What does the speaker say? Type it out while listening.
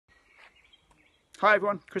Hi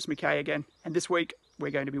everyone, Chris McKay again, and this week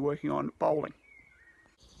we're going to be working on bowling.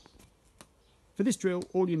 For this drill,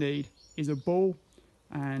 all you need is a ball,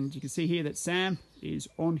 and you can see here that Sam is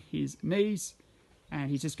on his knees,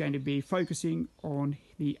 and he's just going to be focusing on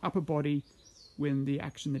the upper body when the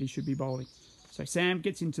action that he should be bowling. So Sam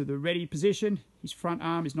gets into the ready position, his front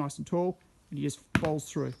arm is nice and tall, and he just bowls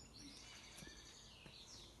through.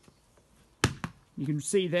 You can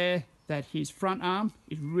see there that his front arm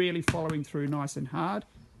is really following through nice and hard,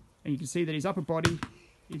 and you can see that his upper body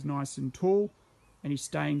is nice and tall and he's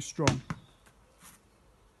staying strong.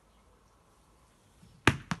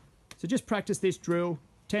 So just practice this drill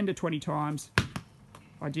 10 to 20 times,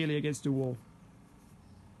 ideally against a wall.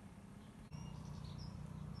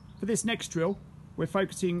 For this next drill, we're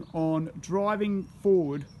focusing on driving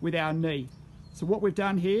forward with our knee. So what we've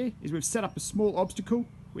done here is we've set up a small obstacle,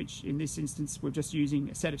 which in this instance we're just using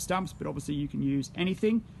a set of stumps, but obviously you can use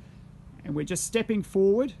anything. And we're just stepping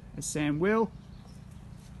forward, as Sam will,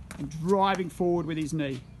 and driving forward with his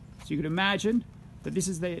knee. So you can imagine that this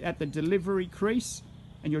is at the delivery crease,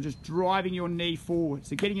 and you're just driving your knee forward.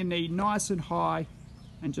 So getting your knee nice and high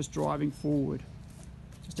and just driving forward.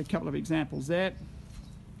 Just a couple of examples there.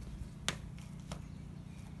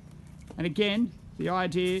 And again, the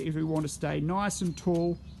idea is we want to stay nice and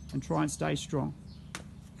tall and try and stay strong.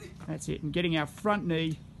 That's it, and getting our front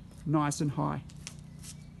knee nice and high.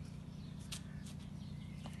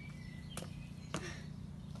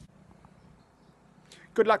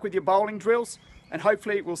 Good luck with your bowling drills, and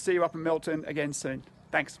hopefully we'll see you up in Melton again soon.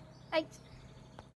 Thanks. Thanks.